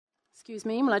Excuse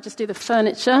me, will I just do the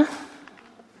furniture?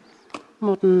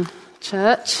 Modern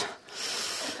church.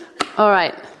 All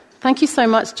right. Thank you so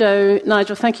much, Joe,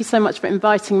 Nigel. Thank you so much for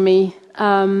inviting me.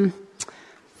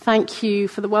 Thank you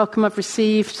for the welcome I've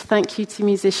received. Thank you to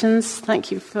musicians.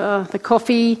 Thank you for the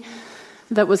coffee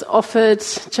that was offered.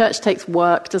 Church takes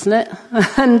work, doesn't it?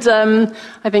 And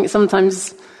I think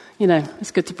sometimes,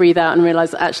 it's good to breathe out and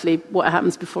realize that actually what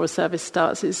happens before a service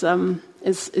starts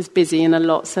is busy and a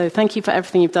lot. So thank you for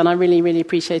everything you've done. I really, really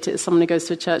appreciate it as someone who goes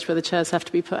to a church where the chairs have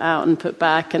to be put out and put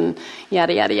back and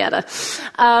yada, yada, yada.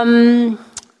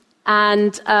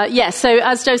 So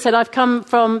as Joe said, I've come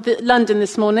from London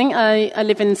this morning. I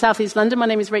live in southeast London. My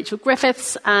name is Racheal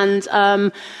Griffiths, and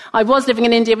I was living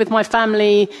in India with my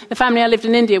family. The family I lived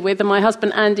in India with are my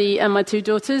husband Andy and my two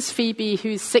daughters, Phoebe,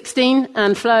 who's 16,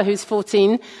 and Fleur, who's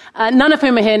 14. None of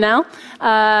whom are here now.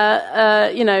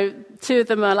 Two of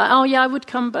them are like, oh, yeah, I would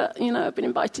come, but, I've been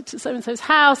invited to so-and-so's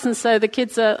house. And so the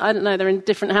kids are, I don't know, they're in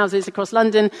different houses across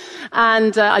London.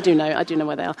 And I do know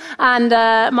where they are. And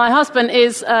my husband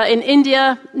is in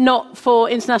India, not for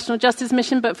International Justice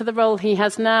Mission, but for the role he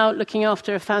has now, looking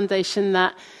after a foundation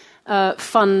that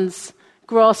funds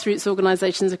grassroots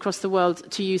organizations across the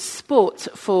world to use sport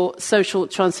for social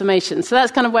transformation. So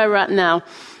that's kind of where we're at now.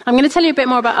 I'm going to tell you a bit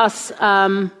more about us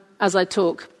as I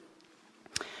talk.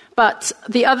 But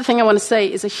the other thing I want to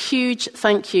say is a huge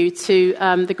thank you to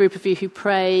the group of you who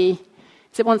pray.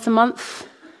 Is it once a month?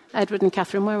 Edward and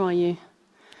Catherine, where are you?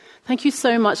 Thank you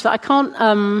so much. How can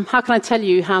I tell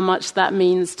you how much that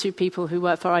means to people who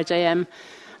work for IJM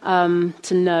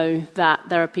to know that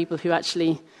there are people who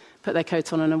actually put their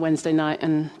coat on a Wednesday night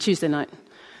and Tuesday night,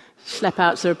 schlep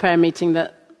out to a prayer meeting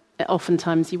that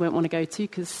oftentimes you won't want to go to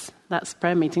because that's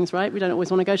prayer meetings, right? We don't always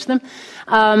want to go to them.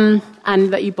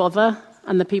 And that you bother.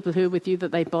 And the people who are with you,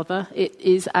 that they bother. It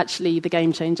is actually the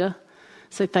game changer.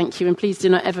 So thank you. And please do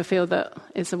not ever feel that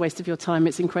it's a waste of your time.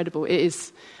 It's incredible. It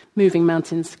is moving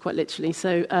mountains, quite literally.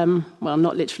 So,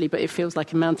 not literally, but it feels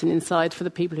like a mountain inside for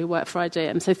the people who work for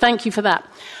IJM. So thank you for that.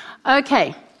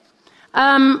 Okay.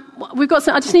 We've got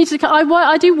some, I just need to,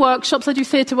 I do workshops, I do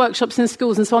theatre workshops in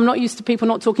schools, and so I'm not used to people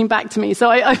not talking back to me. So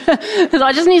I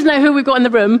just need to know who we've got in the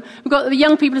room. We've got the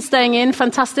young people are staying in,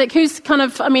 fantastic. Who's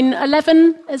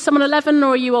 11? Is someone 11, or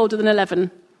are you older than 11?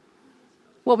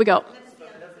 What have we got?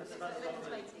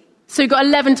 So you've got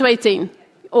 11 to 18.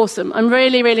 Awesome. I'm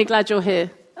really, really glad you're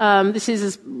here. This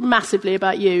is massively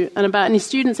about you and about any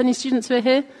students who are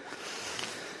here.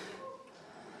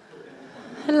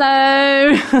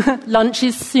 Hello. Lunch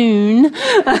is soon.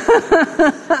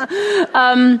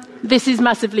 This is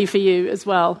massively for you as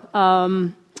well.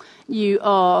 You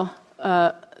are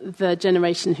the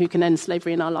generation who can end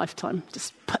slavery in our lifetime.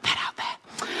 Just put that out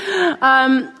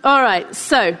there. All right.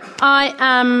 So I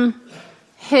am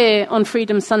here on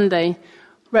Freedom Sunday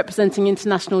representing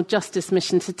International Justice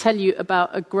Mission to tell you about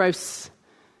a gross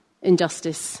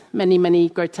injustice, many, many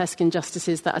grotesque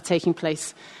injustices that are taking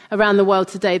place around the world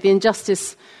today. The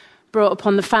injustice brought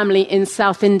upon the family in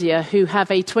South India who have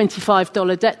a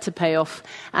 $25 debt to pay off,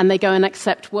 and they go and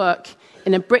accept work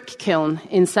in a brick kiln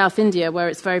in South India where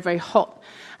it's very, very hot,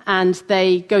 and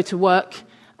they go to work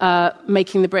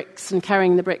making the bricks and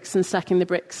carrying the bricks and stacking the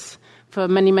bricks for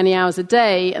many, many hours a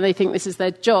day, and they think this is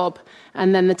their job,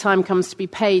 and then the time comes to be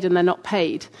paid and they're not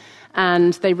paid,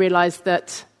 and they realize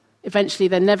that eventually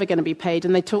they're never going to be paid,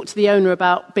 and they talk to the owner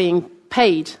about being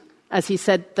paid, as he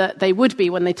said that they would be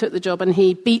when they took the job, and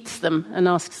he beats them and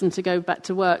asks them to go back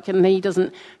to work, and he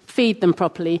doesn't feed them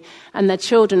properly. And their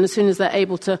children, as soon as they're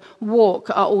able to walk,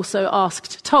 are also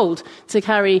told to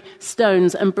carry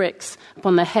stones and bricks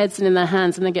upon their heads and in their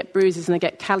hands, and they get bruises and they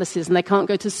get calluses, and they can't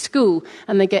go to school,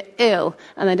 and they get ill,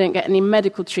 and they don't get any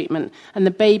medical treatment, and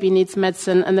the baby needs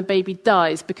medicine, and the baby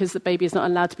dies because the baby is not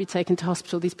allowed to be taken to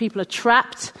hospital. These people are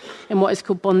trapped in what is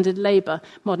called bonded labour,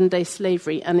 modern-day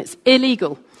slavery, and it's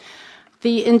illegal.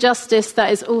 The injustice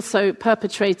that is also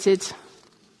perpetrated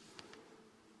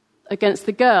against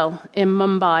the girl in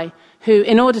Mumbai, who,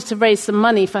 in order to raise some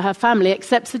money for her family,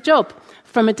 accepts a job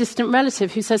from a distant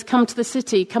relative who says, come to the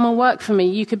city, come and work for me.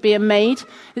 You could be a maid.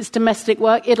 It's domestic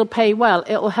work. It'll pay well.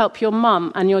 It'll help your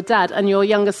mum and your dad and your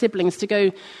younger siblings to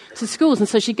go to schools. And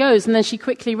so she goes, and then she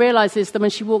quickly realizes that when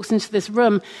she walks into this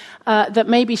room, that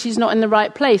maybe she's not in the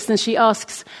right place. And she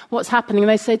asks what's happening. And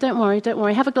they say, don't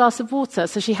worry, have a glass of water.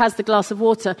 So she has the glass of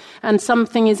water, and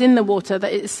something is in the water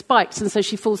that is spiked. And so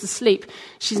she falls asleep.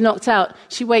 She's knocked out.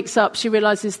 She wakes up. She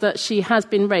realizes that she has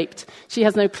been raped. She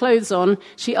has no clothes on.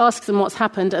 She asks them what's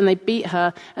happened, and they beat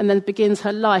her, and then begins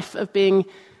her life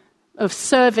of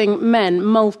serving men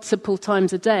multiple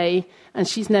times a day, and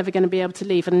she's never going to be able to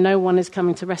leave, and no one is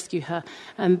coming to rescue her,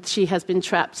 and she has been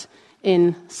trapped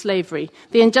in slavery.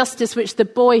 The injustice which the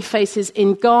boy faces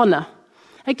in Ghana.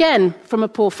 Again, from a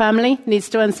poor family, needs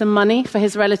to earn some money for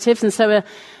his relatives, and so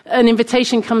an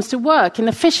invitation comes to work in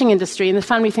the fishing industry, and the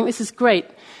family think, this is great,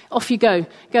 off you go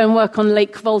and work on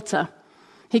Lake Volta.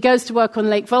 He goes to work on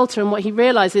Lake Volta, and what he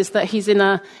realizes is that he's in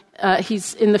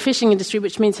the fishing industry,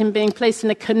 which means him being placed in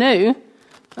a canoe.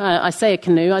 I say a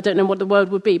canoe, I don't know what the word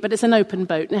would be, but it's an open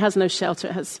boat, and it has no shelter,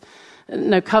 it has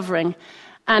no covering.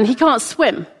 And he can't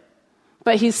swim.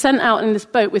 But he's sent out in this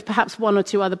boat with perhaps one or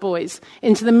two other boys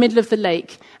into the middle of the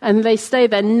lake, and they stay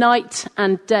there night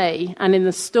and day, and in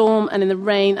the storm and in the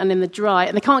rain and in the dry,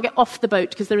 and they can't get off the boat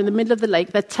because they're in the middle of the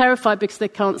lake. They're terrified because they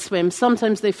can't swim.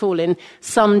 Sometimes they fall in,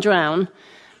 some drown.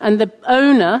 And the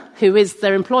owner, who is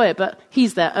their employer, but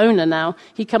he's their owner now,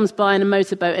 he comes by in a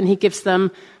motorboat and he gives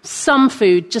them some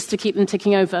food just to keep them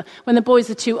ticking over. When the boys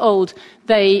are too old,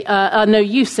 they are no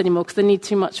use anymore because they need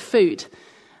too much food.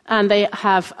 And they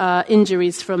have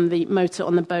injuries from the motor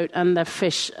on the boat, and their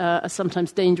fish are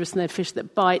sometimes dangerous, and they're fish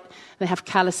that bite. They have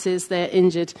calluses, they're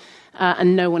injured,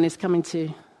 and no one is coming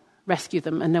to rescue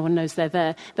them, and no one knows they're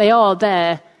there. They are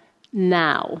there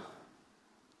now,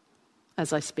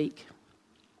 as I speak.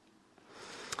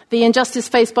 The injustice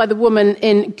faced by the woman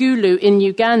in Gulu in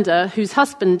Uganda, whose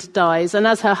husband dies, and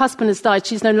as her husband has died,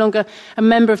 she's no longer a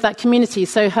member of that community,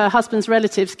 so her husband's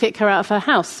relatives kick her out of her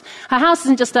house. Her house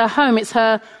isn't just her home, it's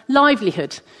her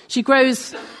livelihood. She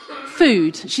grows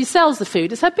food, she sells the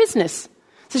food, it's her business.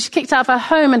 So she's kicked out of her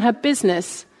home and her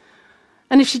business,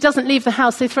 and if she doesn't leave the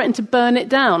house, they threaten to burn it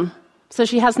down. So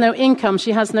she has no income,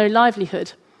 she has no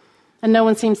livelihood, and no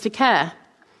one seems to care.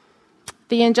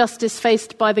 The injustice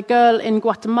faced by the girl in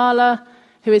Guatemala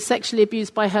who is sexually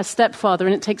abused by her stepfather,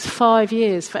 and it takes 5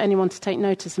 years for anyone to take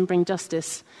notice and bring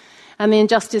justice. And the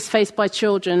injustice faced by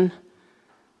children,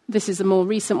 this is a more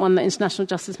recent one that International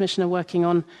Justice Mission are working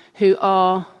on, who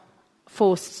are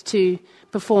forced to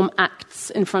perform acts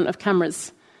in front of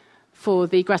cameras for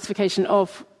the gratification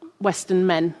of Western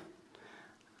men.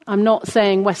 I'm not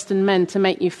saying Western men to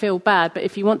make you feel bad, but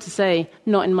if you want to say,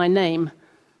 not in my name,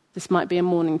 this might be a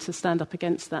morning to stand up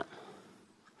against that.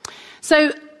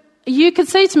 So you could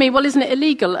say to me, well, isn't it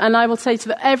illegal? And I will say to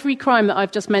that every crime that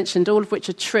I've just mentioned, all of which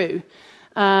are true,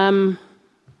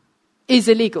 is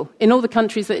illegal. In all the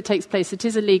countries that it takes place, it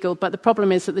is illegal, but the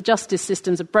problem is that the justice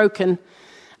systems are broken,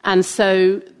 and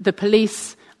so the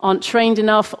police aren't trained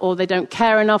enough, or they don't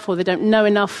care enough, or they don't know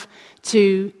enough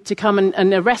to come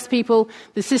and arrest people.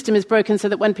 The system is broken so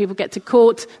that when people get to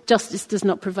court, justice does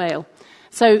not prevail.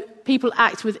 So people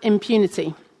act with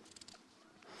impunity.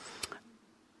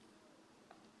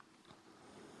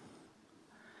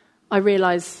 I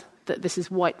realise that this is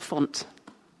white font.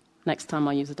 Next time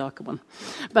I'll use a darker one.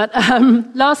 But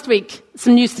last week,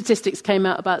 some new statistics came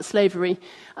out about slavery.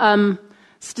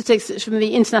 Statistics from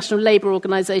the International Labour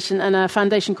Organization and a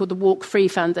foundation called the Walk Free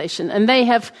Foundation. And they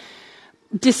have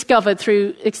discovered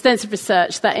through extensive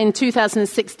research that in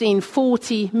 2016,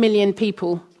 40 million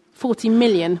people 40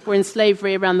 million were in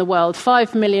slavery around the world.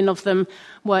 5 million of them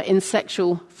were in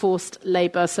sexual forced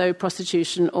labour, so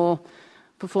prostitution or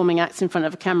performing acts in front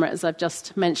of a camera, as I've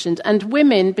just mentioned. And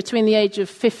women between the age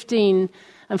of 15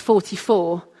 and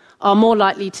 44 are more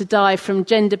likely to die from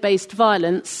gender-based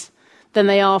violence than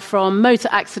they are from motor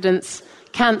accidents,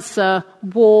 cancer,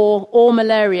 war, or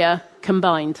malaria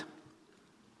combined.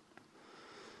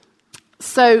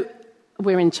 So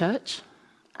we're in church,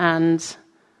 and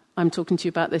I'm talking to you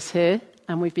about this here,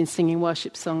 and we've been singing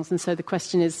worship songs, and so the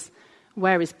question is,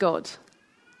 where is God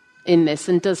in this,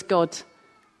 and does God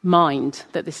mind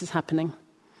that this is happening?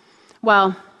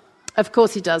 Well, of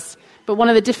course he does, but one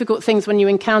of the difficult things when you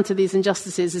encounter these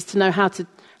injustices is to know how to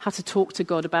talk to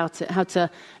God about it, how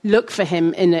to look for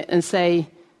him in it and say,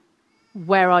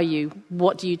 where are you?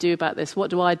 What do you do about this? What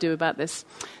do I do about this?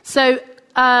 So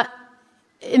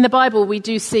in the Bible, we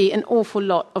do see an awful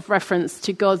lot of reference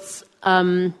to God's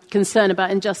concern about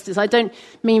injustice. I don't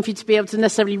mean for you to be able to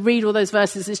necessarily read all those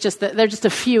verses. It's just that they're just a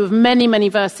few of many, many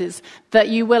verses that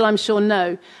you will, I'm sure,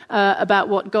 know about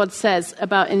what God says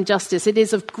about injustice. It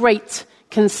is of great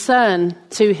concern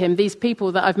to him. These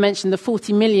people that I've mentioned, the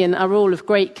 40 million, are all of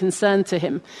great concern to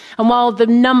him. And while the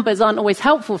numbers aren't always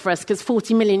helpful for us, because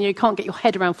 40 million, you can't get your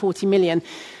head around 40 million,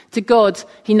 to God,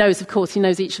 he knows, of course, he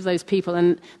knows each of those people,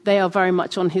 and they are very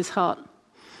much on his heart.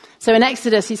 So in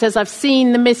Exodus, he says, I've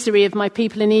seen the misery of my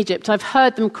people in Egypt. I've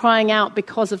heard them crying out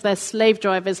because of their slave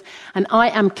drivers, and I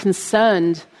am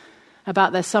concerned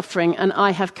about their suffering, and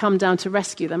I have come down to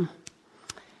rescue them.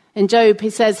 In Job, he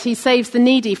says, he saves the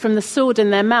needy from the sword in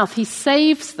their mouth. He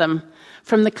saves them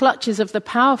from the clutches of the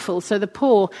powerful, so the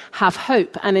poor have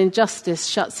hope, and injustice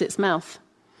shuts its mouth.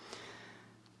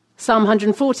 Psalm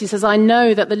 140 says, I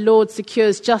know that the Lord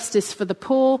secures justice for the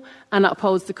poor and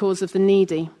upholds the cause of the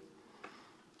needy.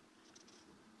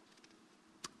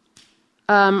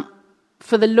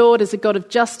 For the Lord is a God of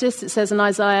justice, it says in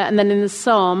Isaiah. And then in the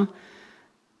Psalm,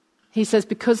 he says,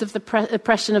 because of the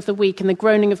oppression of the weak and the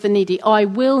groaning of the needy, I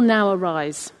will now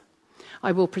arise.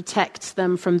 I will protect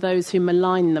them from those who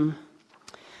malign them.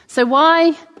 So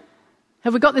why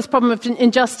have we got this problem of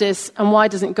injustice, and why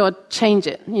doesn't God change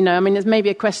it? It's maybe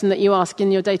a question that you ask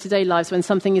in your day-to-day lives when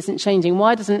something isn't changing.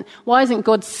 Why isn't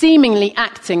God seemingly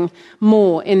acting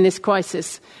more in this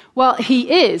crisis? Well,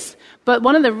 he is, but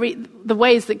one of the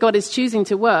ways that God is choosing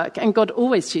to work, and God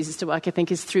always chooses to work, I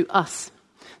think, is through us.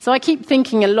 So I keep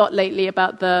thinking a lot lately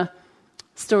about the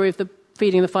story of the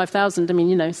feeding the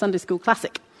 5,000. Sunday school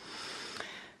classic.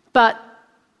 But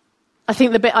I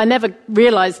think the bit I never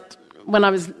realized when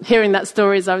I was hearing that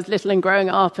story as I was little and growing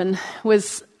up, and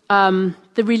was the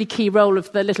really key role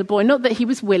of the little boy. Not that he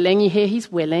was willing. You hear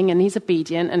he's willing and he's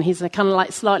obedient and he's kind of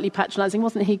like slightly patronizing.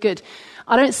 Wasn't he good?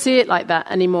 I don't see it like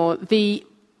that anymore.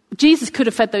 Jesus could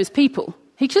have fed those people.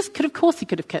 He just could, of course he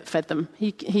could have fed them.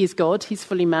 He's God. He's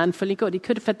fully man, fully God. He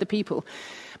could have fed the people.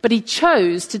 But he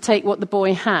chose to take what the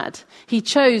boy had. He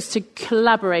chose to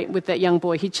collaborate with that young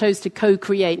boy. He chose to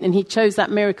co-create, and he chose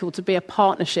that miracle to be a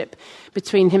partnership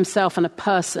between himself and a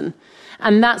person.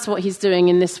 And that's what he's doing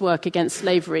in this work against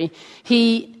slavery.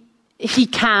 He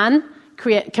can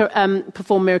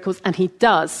perform miracles, and he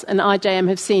does. And IJM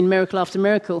have seen miracle after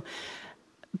miracle.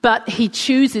 But he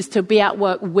chooses to be at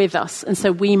work with us, and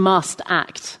so we must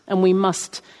act, and we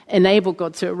must enable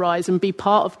God to arise and be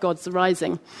part of God's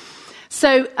arising.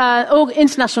 So all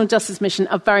International Justice Mission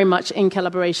are very much in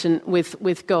collaboration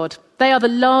with God. They are the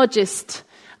largest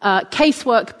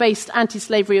casework-based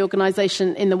anti-slavery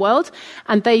organisation in the world,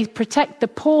 and they protect the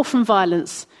poor from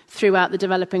violence throughout the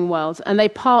developing world. And they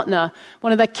partner,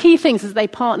 one of their key things is they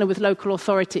partner with local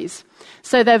authorities.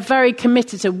 So they're very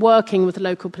committed to working with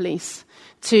local police,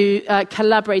 to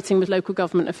collaborating with local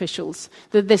government officials,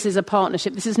 that this is a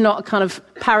partnership. This is not a kind of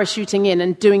parachuting in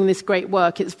and doing this great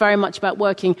work. It's very much about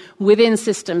working within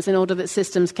systems in order that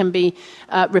systems can be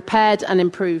repaired and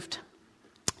improved.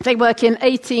 They work in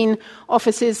 18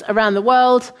 offices around the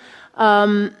world,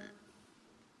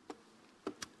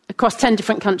 across 10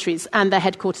 different countries, and their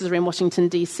headquarters are in Washington,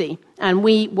 D.C. And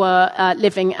we were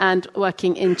living and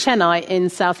working in Chennai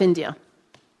in South India.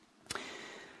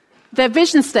 Their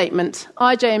vision statement,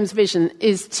 IJM's vision,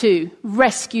 is to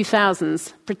rescue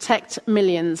thousands, protect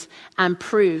millions, and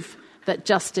prove that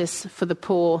justice for the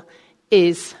poor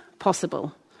is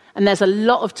possible. And there's a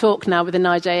lot of talk now within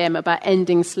IJM about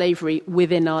ending slavery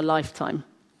within our lifetime.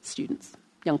 Students,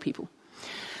 young people.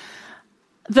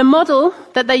 The model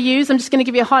that they use, I'm just going to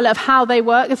give you a highlight of how they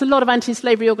work. There's a lot of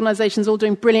anti-slavery organisations all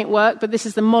doing brilliant work, but this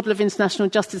is the model of International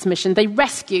Justice Mission. They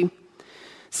rescue.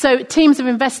 So teams of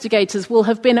investigators will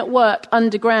have been at work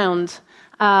underground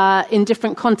in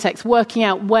different contexts, working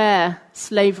out where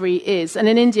slavery is. And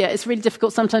in India, it's really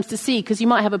difficult sometimes to see, because you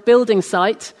might have a building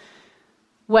site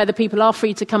where the people are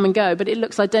free to come and go, but it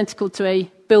looks identical to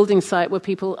a building site where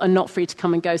people are not free to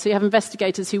come and go. So you have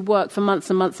investigators who work for months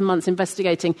and months and months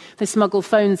investigating. They smuggle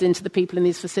phones into the people in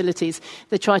these facilities.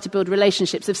 They try to build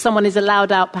relationships. If someone is allowed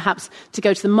out, perhaps, to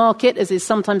go to the market, as is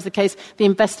sometimes the case, the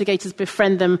investigators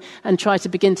befriend them and try to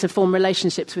begin to form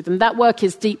relationships with them. That work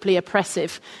is deeply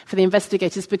oppressive for the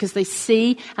investigators, because they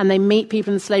see and they meet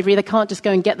people in slavery. They can't just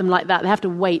go and get them like that. They have to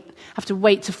wait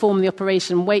to form the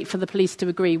operation, wait for the police to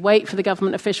agree, wait for the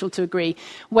government official to agree,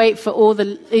 wait for all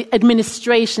the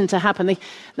administration to happen.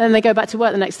 Then they go back to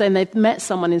work the next day, and they've met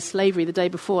someone in slavery the day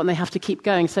before, and they have to keep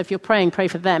going. So if you're praying, pray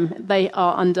for them. They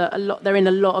are they're in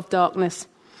a lot of darkness.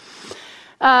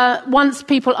 Once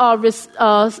people are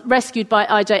rescued by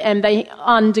IJM, they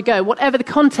undergo, whatever the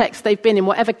context they've been in,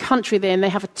 whatever country they're in, they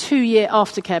have a 2-year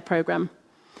aftercare program.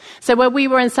 So where we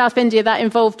were in South India, that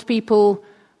involved people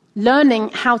learning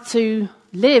how to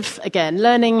live again,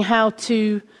 learning how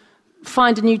to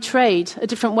find a new trade, a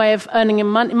different way of earning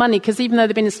money, because even though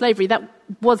they've been in slavery, that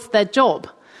was their job.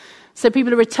 So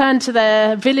people who returned to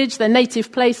their village, their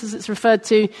native place, as it's referred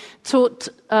to, taught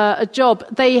a job.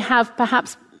 They have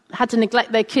perhaps had to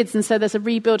neglect their kids, and so there's a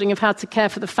rebuilding of how to care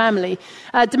for the family.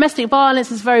 Domestic violence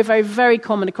is very, very, very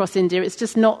common across India. It's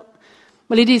just not,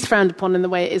 well, it is frowned upon in the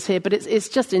way it is here, but it's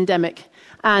just endemic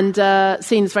and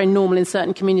seen as very normal in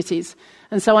certain communities.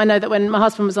 And so I know that when my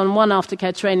husband was on one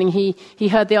aftercare training, he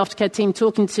heard the aftercare team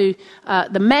talking to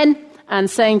the men and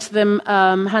saying to them,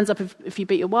 hands up if you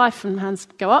beat your wife, and hands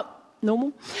go up,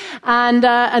 normal. And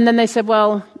then they said,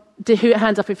 well,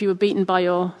 hands up if you were beaten by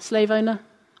your slave owner.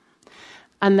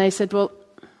 And they said, well,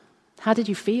 how did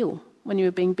you feel when you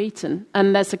were being beaten.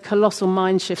 And there's a colossal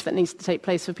mind shift that needs to take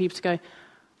place for people to go,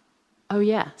 oh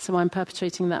yeah, so I'm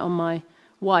perpetrating that on my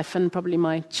wife and probably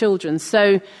my children.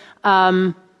 So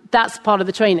that's part of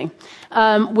the training.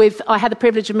 I had the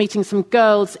privilege of meeting some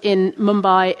girls in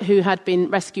Mumbai who had been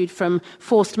rescued from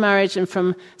forced marriage and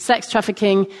from sex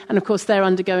trafficking, and of course they're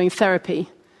undergoing therapy,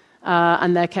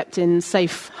 and they're kept in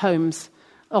safe homes.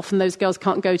 Often those girls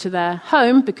can't go to their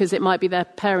home because it might be their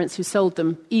parents who sold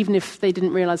them, even if they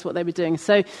didn't realize what they were doing.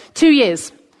 So 2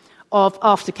 years of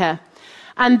aftercare.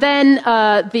 And then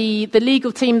the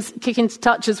legal teams kick into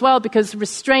touch as well, because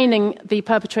restraining the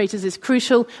perpetrators is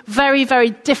crucial. Very,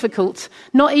 very difficult.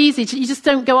 Not easy. You just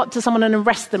don't go up to someone and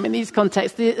arrest them in these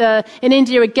contexts. In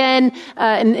India, again,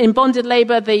 in bonded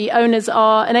labour, the owners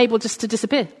are enabled just to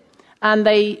disappear. And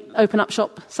they open up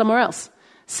shop somewhere else.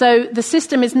 So the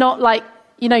system is not like,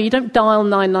 you don't dial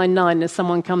 999 as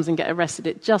someone comes and get arrested.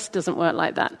 It just doesn't work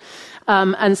like that.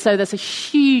 And so there's a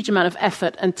huge amount of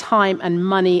effort and time and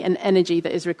money and energy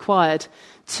that is required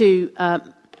to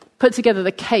put together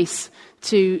the case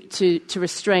to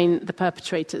restrain the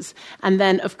perpetrators. And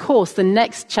then, of course, the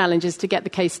next challenge is to get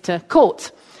the case to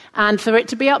court and for it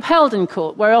to be upheld in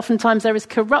court, where oftentimes there is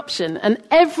corruption and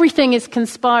everything is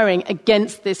conspiring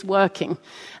against this working.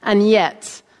 And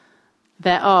yet,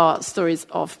 there are stories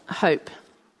of hope.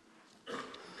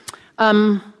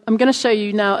 I'm going to show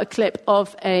you now a clip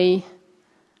of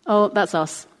Oh, that's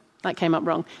us. That came up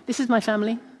wrong. This is my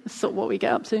family. This is sort of what we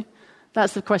get up to.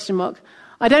 That's the question mark.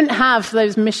 I don't have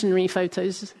those missionary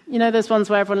photos. Those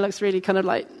ones where everyone looks really kind of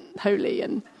like holy.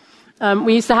 And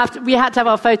we had to have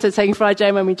our photos taken for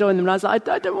IJ when we joined them. And I was like,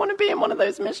 I don't want to be in one of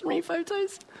those missionary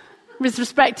photos. With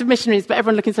respect to missionaries, but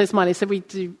everyone looking so smiley, so we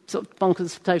do sort of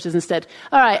bonkers photos instead.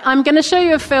 All right, I'm going to show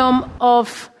you a film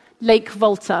of Lake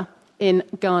Volta in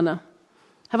Ghana.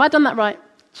 Have I done that right,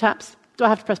 chaps? Do I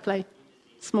have to press play?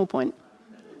 Small point.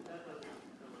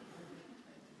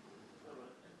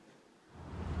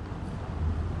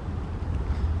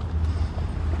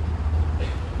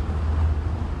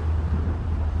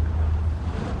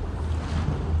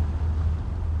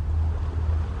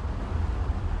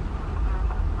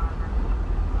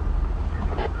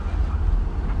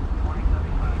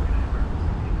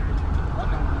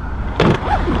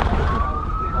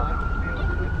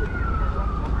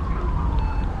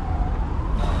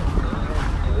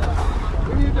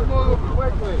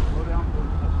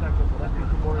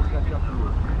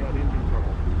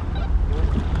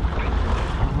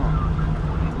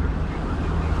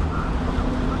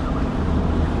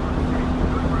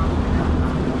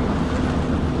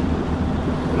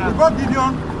 Got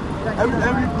Gideon, and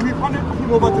we handed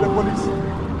him over to the police.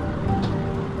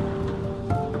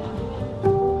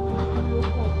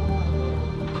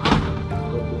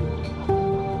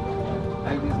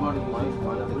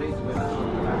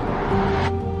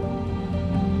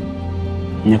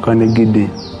 Nyakane gide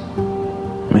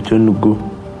mechonugo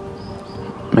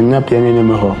menya piano ne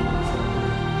meho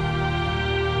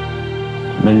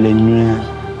melenwa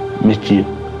mechi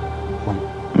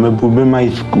mebube my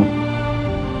school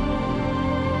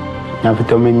na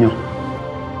fito menyo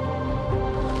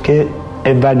ke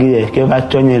evagie ke va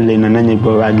tonyele na nanye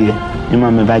bovagie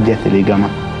ima me va jesele gama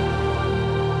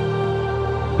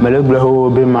mele glo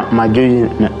be majoyi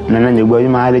na nanye gbo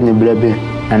ima ale nye blebe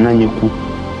na nanye ku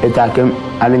etakem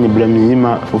ale nye blemi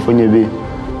ima fofonye be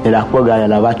ela kpoga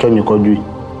la va tonye kodui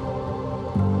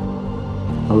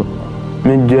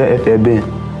me je fb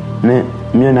ne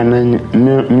mi na nanye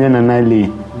mi na nale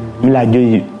mi la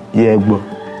joyi ye gbo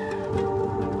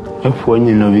F1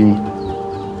 novini.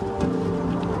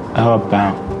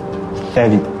 Europa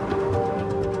 7.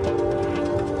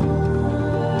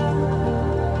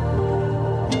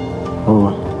 Oh,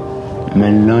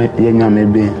 maintenant il y a un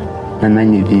bébé, un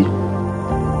an et demi.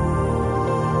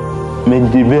 Mais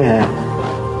du bébé,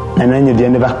 un an et demi,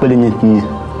 ne va pas le nier.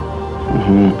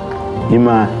 Il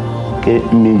m'a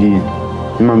que midi,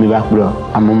 il m'a mis back bloc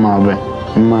à mon mauvais,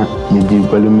 il m'a dit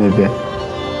que le mauvais.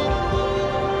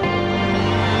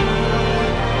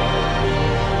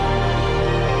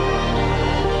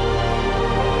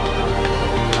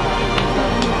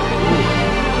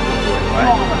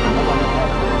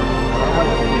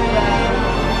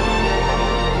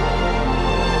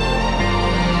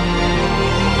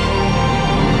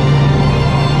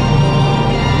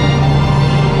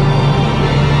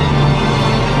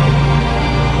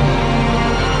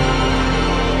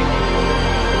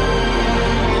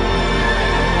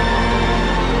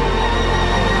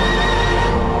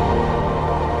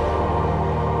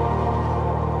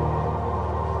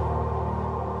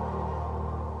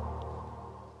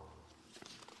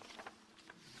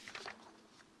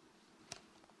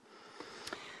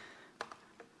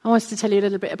 wanted to tell you a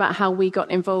little bit about how we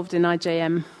got involved in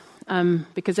IJM,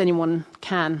 because anyone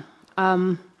can.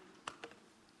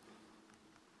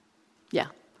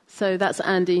 So that's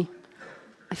Andy.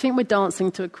 I think we're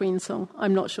dancing to a Queen song.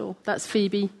 I'm not sure. That's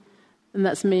Phoebe, and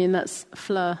that's me, and that's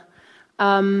Fleur.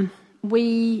 In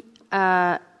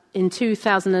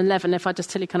 2011, if I just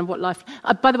tell you kind of what life...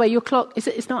 by the way, your clock,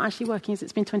 it's not actually working, is it?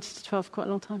 It's been 20 to 12 for quite a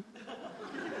long time.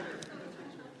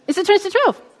 Is it 20 to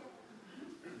 12?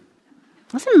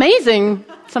 That's amazing.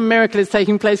 Some miracle is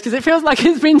taking place, because it feels like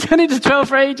it's been 20 to 12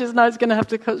 for ages. Now it's going to have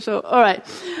to cut short. All right.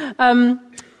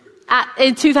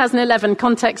 In 2011,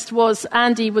 context was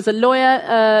Andy was a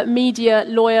lawyer, media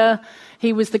lawyer.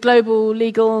 He was the global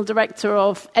legal director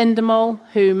of Endemol,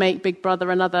 who make Big Brother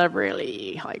and other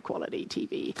really high-quality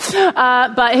TV.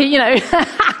 But he,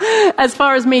 as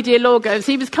far as media law goes,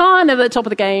 he was kind of at the top of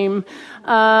the game.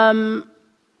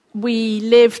 We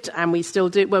lived, and we still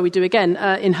do, we do again,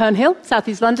 in Herne Hill, South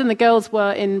East London. The girls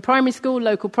were in primary school,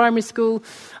 local primary school.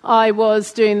 I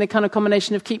was doing the kind of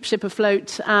combination of keep ship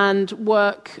afloat and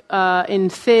work in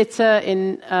theatre,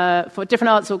 for different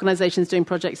arts organisations, doing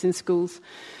projects in schools.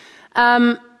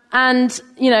 And,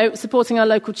 supporting our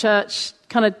local church,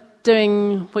 kind of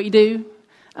doing what you do,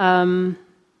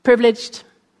 privileged,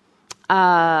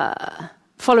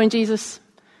 following Jesus.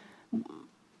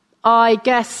 I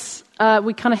guess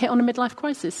we kind of hit on a midlife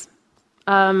crisis.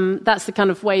 That's the kind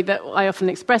of way that I often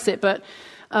express it, but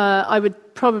I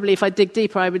would probably, if I dig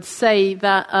deeper, I would say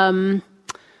that I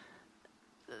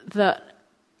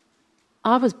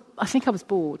think I was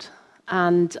bored,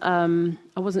 and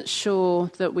I wasn't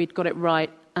sure that we'd got it right,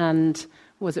 and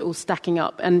was it all stacking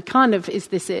up, and kind of, is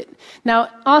this it? Now,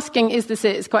 asking, is this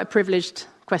it, is quite a privileged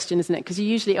question, isn't it? Because you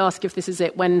usually ask if this is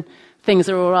it when things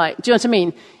are all right. Do you know what I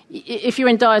mean? If you're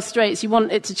in dire straits, you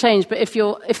want it to change, but if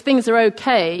things are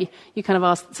okay, you kind of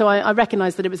ask. So I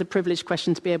recognise that it was a privileged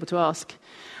question to be able to ask.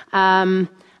 And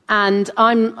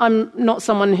I'm not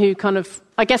someone who kind of...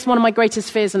 I guess one of my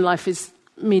greatest fears in life is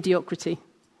mediocrity.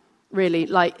 Really,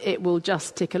 like it will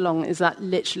just tick along. Is that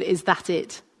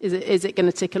it? Is it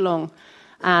going to tick along?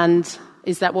 And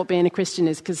is that what being a Christian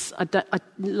is? Because I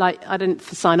didn't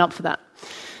sign up for that.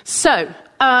 So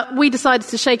we decided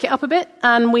to shake it up a bit,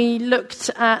 and we looked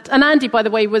at... And Andy, by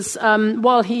the way, was,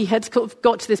 while he had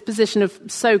got to this position of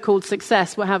so-called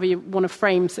success, however you want to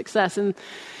frame success, and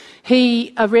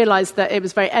he realised that it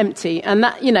was very empty. And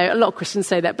that, a lot of Christians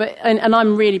say that, but and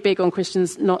I'm really big on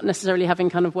Christians not necessarily having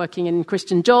kind of working in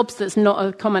Christian jobs. That's not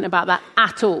a comment about that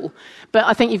at all. But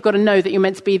I think you've got to know that you're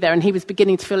meant to be there, and he was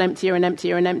beginning to feel emptier and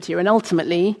emptier and emptier. And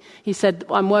ultimately, he said,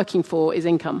 what I'm working for is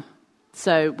income.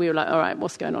 So we were like, all right,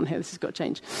 what's going on here? This has got to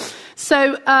change.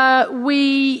 So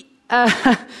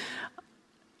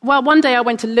one day I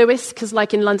went to Lewis, because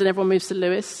like in London, everyone moves to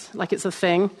Lewis, like it's a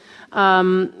thing.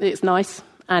 It's nice,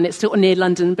 and it's still near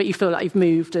London, but you feel like you've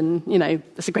moved, and,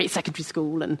 it's a great secondary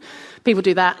school, and people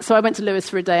do that. So I went to Lewis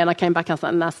for a day, and I came back, and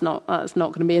I was like, that's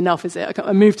not going to be enough, is it?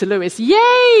 I moved to Lewis.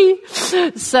 Yay!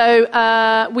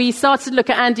 So we started to look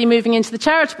at Andy moving into the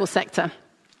charitable sector.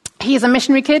 He is a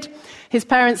missionary kid. His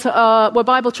parents were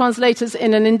Bible translators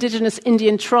in an indigenous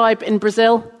Indian tribe in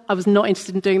Brazil. I was not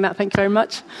interested in doing that, thank you very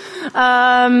much.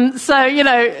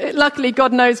 Luckily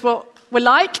God knows what we're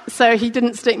like, so he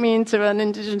didn't stick me into an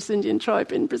indigenous Indian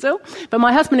tribe in Brazil. But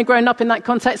my husband had grown up in that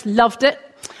context, loved it.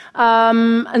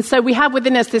 And so we had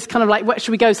within us this kind of like,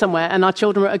 should we go somewhere? And our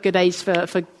children were at a good age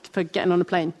for getting on a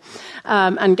plane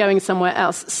and going somewhere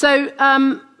else. So...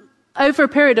 over a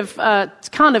period of I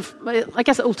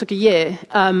guess it all took a year,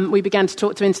 we began to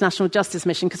talk to International Justice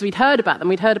Mission, because we'd heard about them.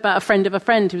 We'd heard about a friend of a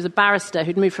friend who was a barrister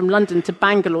who'd moved from London to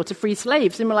Bangalore to free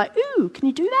slaves. And we're like, ooh, can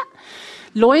you do that?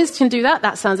 Lawyers can do that?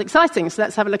 That sounds exciting. So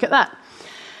let's have a look at that.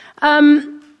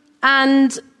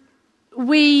 And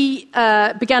we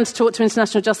began to talk to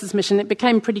International Justice Mission. It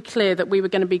became pretty clear that we were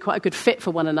going to be quite a good fit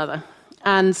for one another.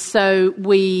 And so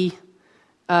we,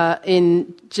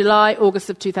 in August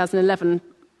of 2011...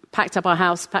 packed up our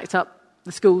house, packed up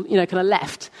the school, kind of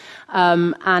left.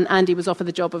 And Andy was offered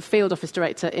the job of field office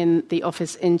director in the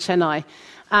office in Chennai.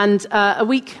 And a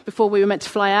week before we were meant to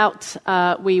fly out,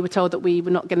 we were told that we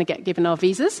were not going to get given our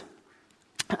visas.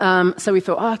 So we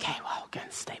thought, okay, well, we're going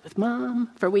to stay with Mum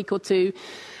for a week or two.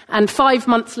 And 5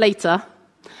 months later,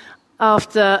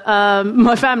 after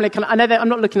my family, I know I'm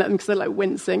not looking at them because they're like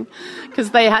wincing,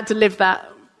 because they had to live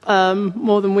that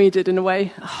more than we did in a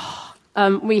way.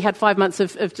 We had 5 months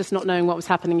of just not knowing what was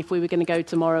happening, if we were going to go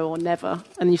tomorrow or never.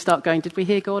 And you start going, did we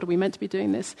hear God? Are we meant to be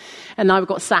doing this? And I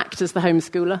got sacked as the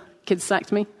homeschooler. Kids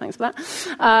sacked me. Thanks for that.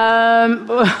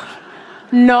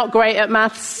 Not great at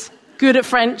maths. good at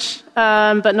French,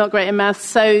 but not great in maths.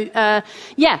 So,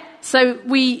 so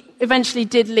we eventually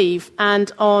did leave.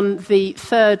 And on the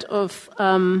 3rd of...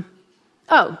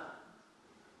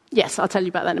 yes, I'll tell you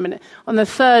about that in a minute. On the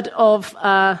 3rd of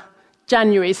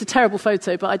January, it's a terrible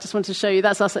photo, but I just want to show you,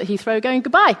 that's us at Heathrow going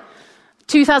goodbye.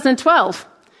 2012.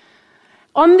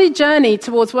 On the journey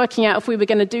towards working out if we were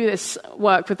going to do this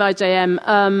work with IJM,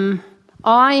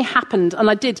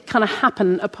 I did kind of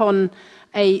happen upon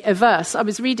a verse. I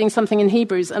was reading something in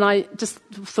Hebrews, and I just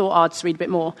thought, I'll just read a bit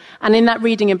more. And in that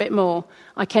reading a bit more,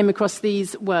 I came across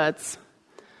these words.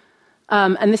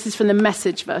 And this is from the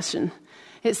Message version.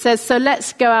 It says, so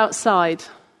let's go outside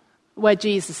where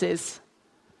Jesus is,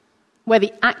 where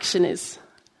the action is,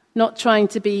 not trying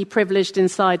to be privileged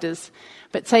insiders,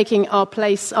 but taking our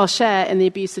place, our share in the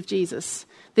abuse of Jesus.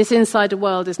 This insider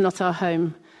world is not our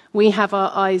home. We have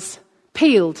our eyes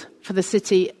peeled for the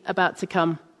city about to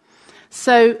come.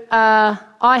 So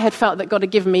I had felt that God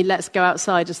had given me let's go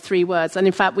outside as 3 words. And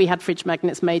in fact, we had fridge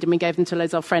magnets made and we gave them to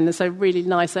loads of our friends. And so really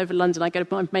nice over London, I go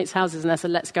to my mates' houses and there's a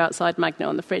let's go outside magnet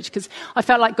on the fridge because I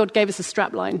felt like God gave us a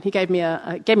strap line. He gave me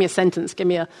a sentence, gave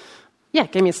me a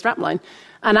strap line.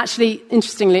 And actually,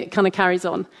 interestingly, it kind of carries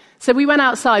on. So we went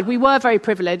outside. We were very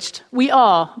privileged. We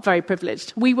are very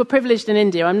privileged. We were privileged in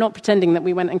India. I'm not pretending that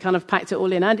we went and kind of packed it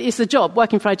all in. And it's a job.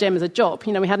 Working for IJM is a job.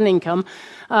 You know, we had an income.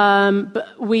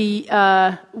 But we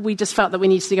just felt that we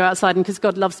needed to go outside. And because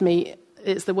God loves me,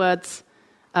 it's the words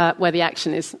where the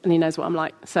action is. And he knows what I'm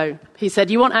like. So he said,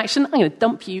 you want action? I'm going to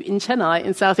dump you in Chennai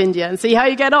in South India and see how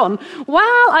you get on.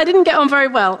 Well, I didn't get on very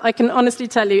well. I can honestly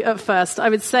tell you at first. I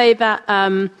would say that...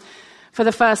 for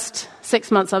the first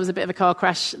 6 months, I was a bit of a car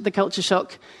crash. The culture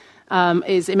shock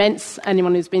is immense.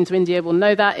 Anyone who's been to India will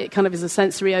know that. It kind of is a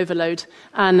sensory overload,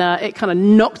 and it kind of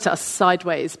knocked us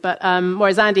sideways. But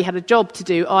whereas Andy had a job to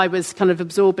do, I was kind of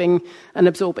absorbing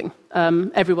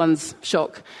everyone's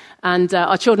shock. And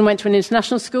our children went to an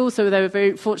international school, so they were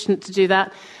very fortunate to do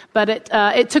that. But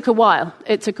it took a while.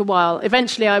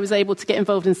 Eventually, I was able to get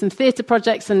involved in some theatre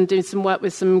projects and do some work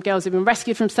with some girls who've been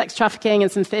rescued from sex trafficking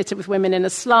and some theatre with women in a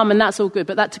slum, and that's all good.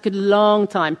 But that took a long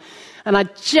time. And I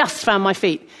just found my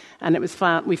feet, and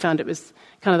we found it was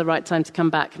kind of the right time to come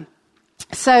back.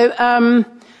 So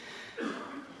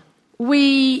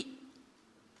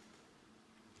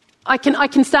I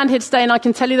can stand here today and I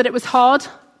can tell you that it was hard,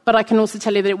 but I can also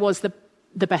tell you that it was the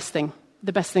best thing.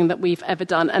 The best thing that we've ever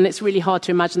done. And it's really hard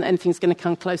to imagine that anything's going to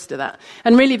come close to that.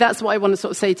 And really, that's what I want to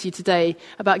sort of say to you today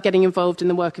about getting involved in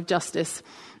the work of justice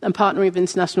and partnering with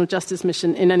International Justice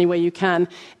Mission in any way you can.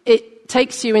 It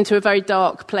takes you into a very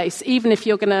dark place, even if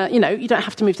you're going to, you don't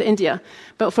have to move to India.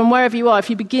 But from wherever you are, if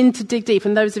you begin to dig deep,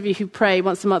 and those of you who pray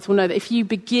once a month will know that if you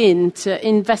begin to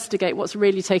investigate what's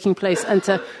really taking place and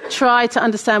to try to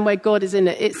understand where God is in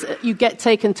it, you get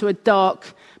taken to a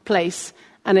dark place.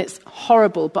 And it's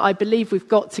horrible, but I believe we've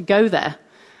got to go there.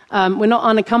 We're not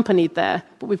unaccompanied there,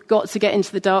 but we've got to get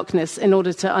into the darkness in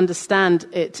order to understand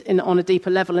it on a deeper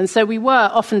level. And so we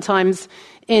were oftentimes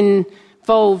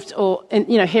involved or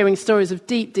hearing stories of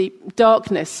deep, deep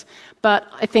darkness. But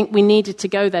I think we needed to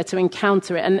go there to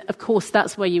encounter it. And, of course,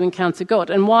 that's where you encounter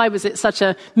God. And why was it such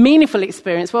a meaningful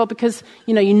experience? Well, because,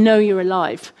 you know you're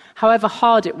alive, however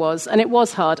hard it was. And it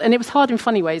was hard. And it was hard in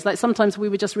funny ways. Like sometimes we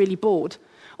were just really bored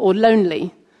or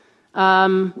lonely.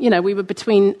 We were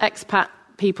between expat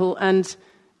people and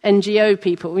NGO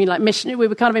people. We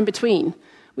were kind of in between.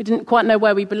 We didn't quite know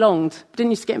where we belonged. We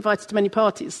didn't used to get invited to many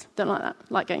parties. Don't like that.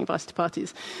 Like getting invited to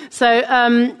parties.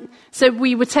 So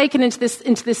we were taken into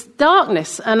this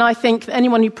darkness. And I think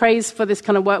anyone who prays for this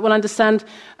kind of work will understand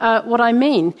what I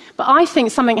mean. But I think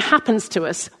something happens to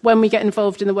us when we get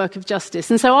involved in the work of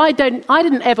justice. And so I didn't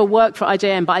ever work for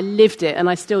IJM, but I lived it, and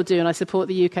I still do, and I support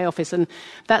the UK office, and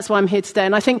that's why I'm here today.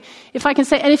 And I think if I can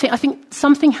say anything, I think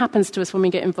something happens to us when we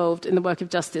get involved in the work of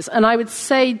justice. And I would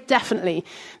say definitely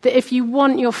that if you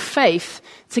want your faith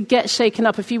to get shaken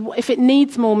up, if it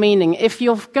needs more meaning, if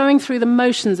you're going through the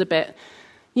motions a bit,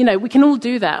 we can all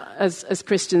do that as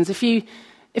Christians.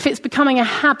 If it's becoming a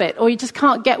habit, or you just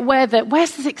can't get where's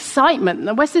this excitement,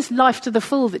 and where's this life to the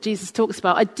full that Jesus talks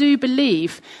about, I do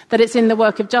believe that it's in the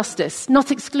work of justice,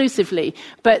 not exclusively,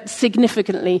 but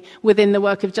significantly within the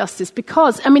work of justice,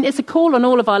 because, it's a call on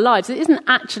all of our lives. It isn't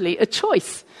actually a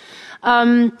choice.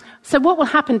 So what will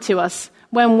happen to us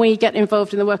when we get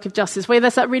involved in the work of justice? Well,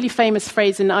 there's that really famous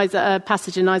phrase in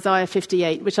passage in Isaiah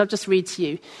 58, which I'll just read to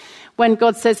you, when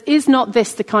God says, is not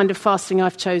this the kind of fasting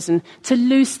I've chosen? To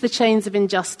loose the chains of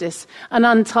injustice and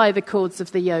untie the cords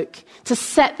of the yoke, to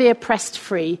set the oppressed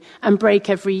free and break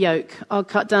every yoke. I'll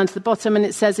cut down to the bottom, and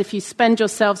it says, if you spend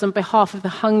yourselves on behalf of the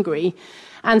hungry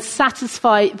and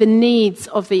satisfy the needs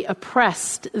of the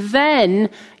oppressed, then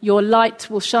your light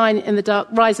will shine in the dark,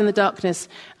 rise in the darkness,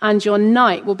 and your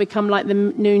night will become like the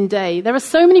noonday. There are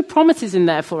so many promises in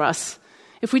there for us.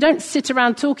 If we don't sit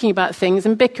around talking about things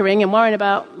and bickering and worrying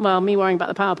about, me worrying about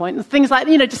the PowerPoint, and things like,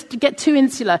 just to get too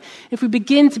insular, if we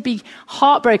begin to be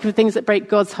heartbroken for things that break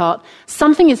God's heart,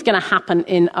 something is going to happen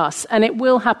in us. And it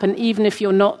will happen even if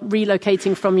you're not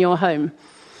relocating from your home.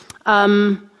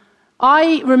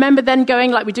 I remember then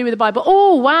going, like we do with the Bible,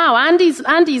 oh, wow,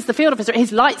 Andy's the field officer.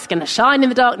 His light's going to shine in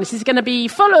the darkness. He's going to be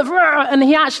full of... And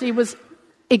he actually was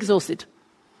exhausted.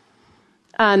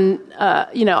 And,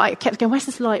 I kept going, where's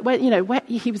this light? Where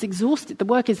he was exhausted. The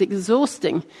work is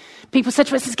exhausting. People said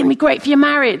to us, it's going to be great for your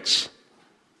marriage.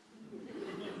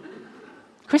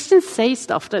 Christians say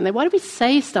stuff, don't they? Why do we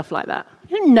say stuff like that? I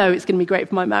don't know it's going to be great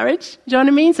for my marriage. Do you know what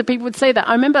I mean? So people would say that.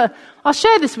 I'll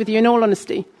share this with you in all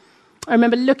honesty. I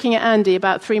remember looking at Andy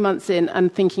about 3 months in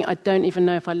and thinking, I don't even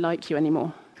know if I like you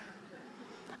anymore.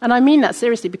 And I mean that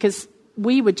seriously, because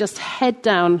we were just head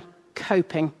down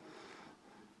coping.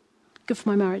 Good for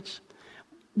my marriage.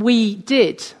 We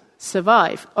did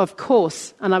survive, of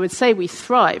course, and I would say we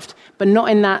thrived, but not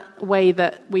in that way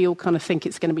that we all kind of think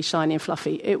it's going to be shiny and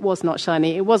fluffy. It was not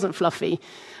shiny. It wasn't fluffy.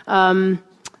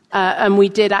 And we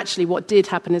did actually, what did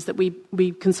happen is that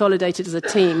we consolidated as a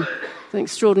team. It's an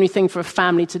extraordinary thing for a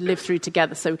family to live through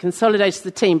together. So we consolidated as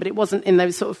a team, but it wasn't in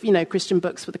those sort of, Christian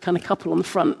books with the kind of couple on the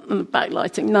front and the back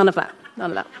lighting. None of that.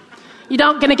 You're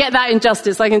not going to get that in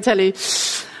Justice, I can tell you.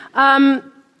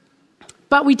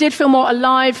 But we did feel more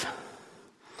alive.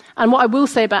 And what I will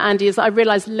say about Andy is that I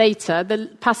realized later,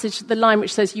 the line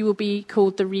which says, you will be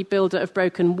called the rebuilder of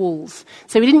broken walls.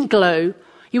 So he didn't glow.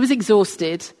 He was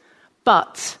exhausted.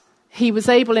 But he was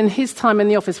able, in his time in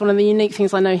the office, one of the unique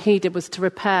things I know he did was to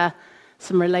repair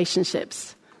some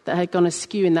relationships that had gone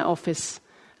askew in that office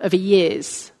over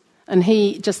years. And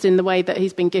he, just in the way that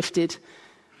he's been gifted,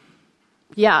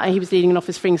 he was leading an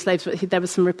office freeing slaves, but there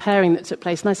was some repairing that took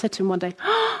place. And I said to him one day,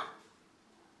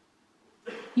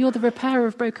 you're the repairer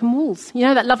of broken walls. You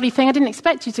know that lovely thing I didn't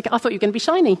expect you to get? I thought you were going to be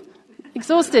shiny,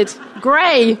 exhausted,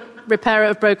 grey repairer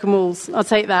of broken walls. I'll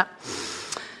take that.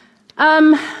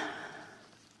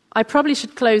 I probably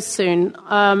should close soon.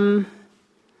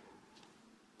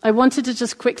 I wanted to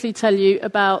just quickly tell you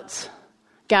about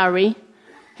Gary,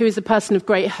 who is a person of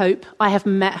great hope. I have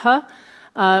met her,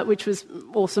 which was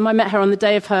awesome. I met her on the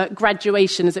day of her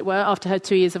graduation, as it were, after her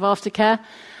 2 years of aftercare.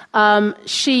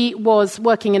 She was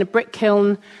working in a brick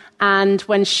kiln, and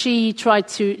when she tried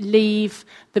to leave,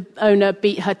 the owner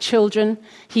beat her children.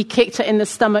 He kicked her in the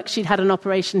stomach. She'd had an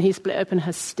operation. He split open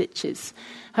her stitches.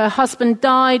 Her husband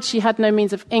died. She had no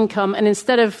means of income. And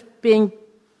instead of being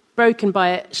broken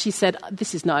by it, she said,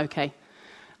 this is not okay.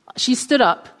 She stood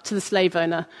up to the slave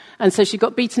owner, and so she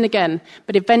got beaten again.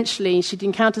 But eventually, she'd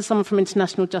encountered someone from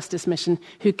International Justice Mission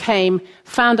who came,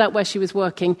 found out where she was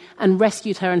working, and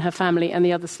rescued her and her family and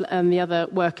the other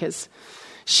workers.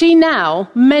 She now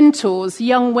mentors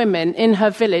young women in her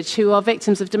village who are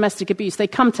victims of domestic abuse. They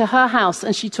come to her house,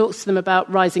 and she talks to them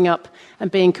about rising up and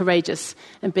being courageous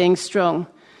and being strong.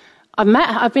 I've met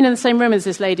her. I've been in the same room as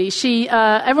this lady.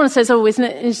 Everyone says, "Oh, isn't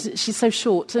it? She's so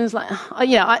short." And it's like,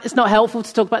 it's not helpful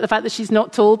to talk about the fact that she's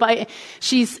not tall, but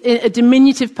she's a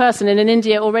diminutive person. And in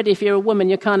India already, if you're a woman,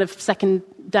 you're kind of second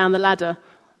down the ladder,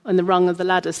 on the rung of the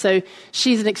ladder. So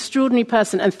she's an extraordinary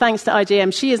person. And thanks to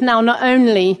IJM, she is now not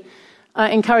only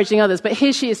encouraging others, but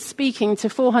here she is speaking to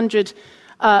 400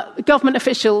 government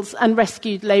officials and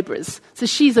rescued labourers. So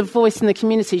she's a voice in the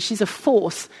community. She's a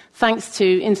force, thanks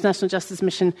to International Justice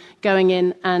Mission going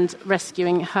in and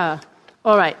rescuing her.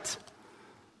 All right.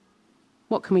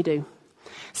 What can we do?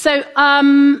 So,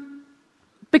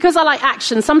 because I like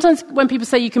action, sometimes when people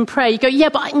say you can pray, you go,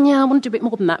 I want to do a bit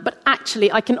more than that. But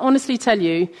actually, I can honestly tell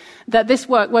you that this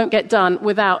work won't get done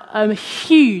without a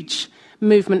huge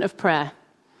movement of prayer.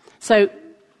 So,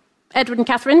 Edward and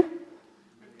Catherine?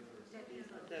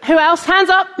 Who else? Hands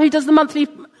up. Who does the monthly?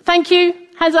 Thank you.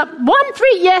 Hands up. 1,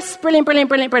 3. Yes. Brilliant. Do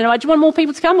you want more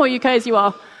people to come, or are you okay as you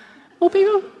are? More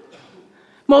people?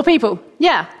 More people.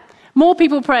 Yeah. More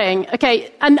people praying.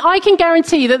 Okay, and I can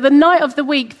guarantee that the night of the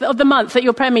week, of the month that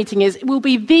your prayer meeting is, will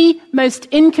be the most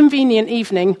inconvenient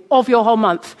evening of your whole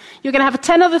month. You're going to have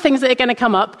 10 other things that are going to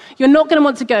come up. You're not going to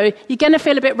want to go. You're going to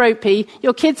feel a bit ropey.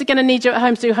 Your kids are going to need you at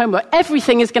home to do homework.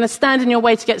 Everything is going to stand in your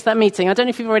way to get to that meeting. I don't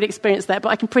know if you've already experienced that, but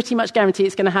I can pretty much guarantee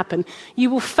it's going to happen. You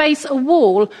will face a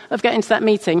wall of getting to that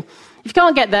meeting. If you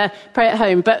can't get there, pray at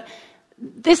home. But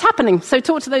it's happening, so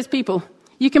talk to those people.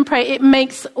 You can pray. It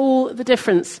makes all the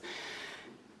difference.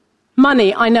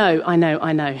 Money, I know.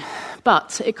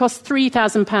 But it costs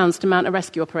 £3,000 to mount a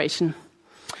rescue operation.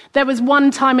 There was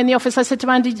one time in the office I said to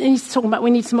Andy, he's talking about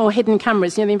we need some more hidden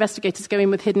cameras. The investigators go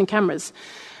in with hidden cameras.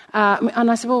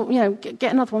 And I said, well,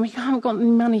 get another one. We haven't got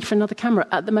any money for another camera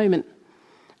at the moment.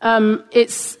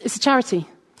 It's a charity.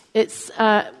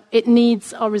 It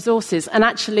needs our resources. And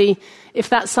actually, if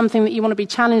that's something that you want to be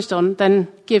challenged on, then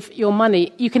give your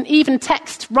money. You can even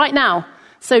text right now.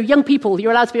 So young people,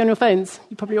 you're allowed to be on your phones.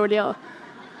 You probably already are.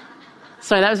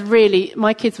 Sorry, that was really...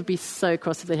 My kids would be so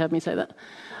cross if they heard me say that.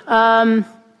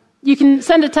 You can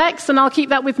send a text, and I'll keep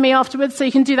that with me afterwards, so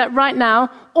you can do that right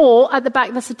now. Or at the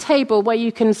back, there's a table where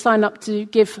you can sign up to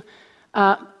give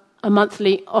a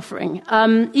monthly offering.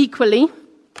 Equally...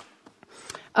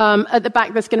 at the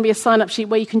back, there's going to be a sign-up sheet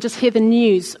where you can just hear the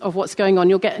news of what's going on.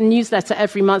 You'll get a newsletter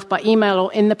every month by email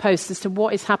or in the post as to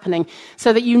what is happening,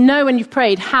 so that you know when you've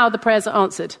prayed how the prayers are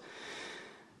answered.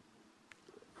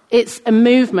 It's a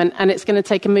movement, and it's going to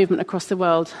take a movement across the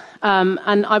world.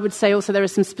 And I would say also there are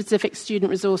some specific student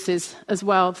resources as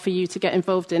well for you to get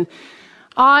involved in.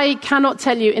 I cannot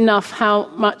tell you enough how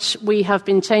much we have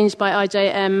been changed by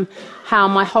IJM, how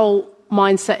my whole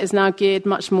mindset is now geared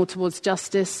much more towards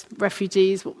justice,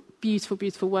 refugees, beautiful,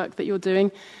 beautiful work that you're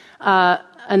doing,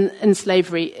 and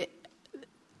slavery.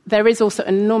 There is also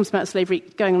an enormous amount of slavery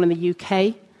going on in the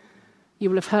UK. You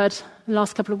will have heard in the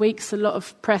last couple of weeks, a lot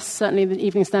of press, certainly the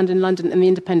Evening Standard in London and the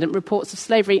Independent, reports of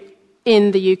slavery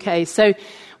in the UK. So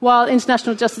while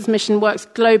International Justice Mission works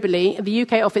globally, the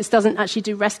UK office doesn't actually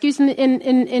do rescues in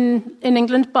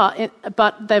England, but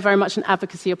they're very much an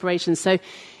advocacy operation. So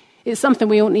it's something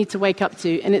we all need to wake up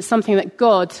to, and it's something that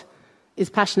God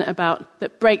is passionate about,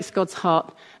 that breaks God's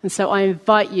heart. And so I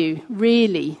invite you,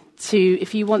 really,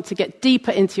 if you want to get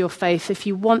deeper into your faith, if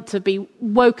you want to be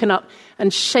woken up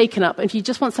and shaken up, if you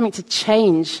just want something to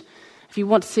change, if you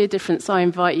want to see a difference, I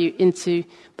invite you into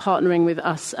partnering with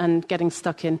us and getting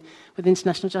stuck in with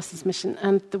International Justice Mission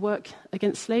and the work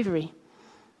against slavery.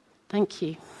 Thank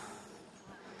you.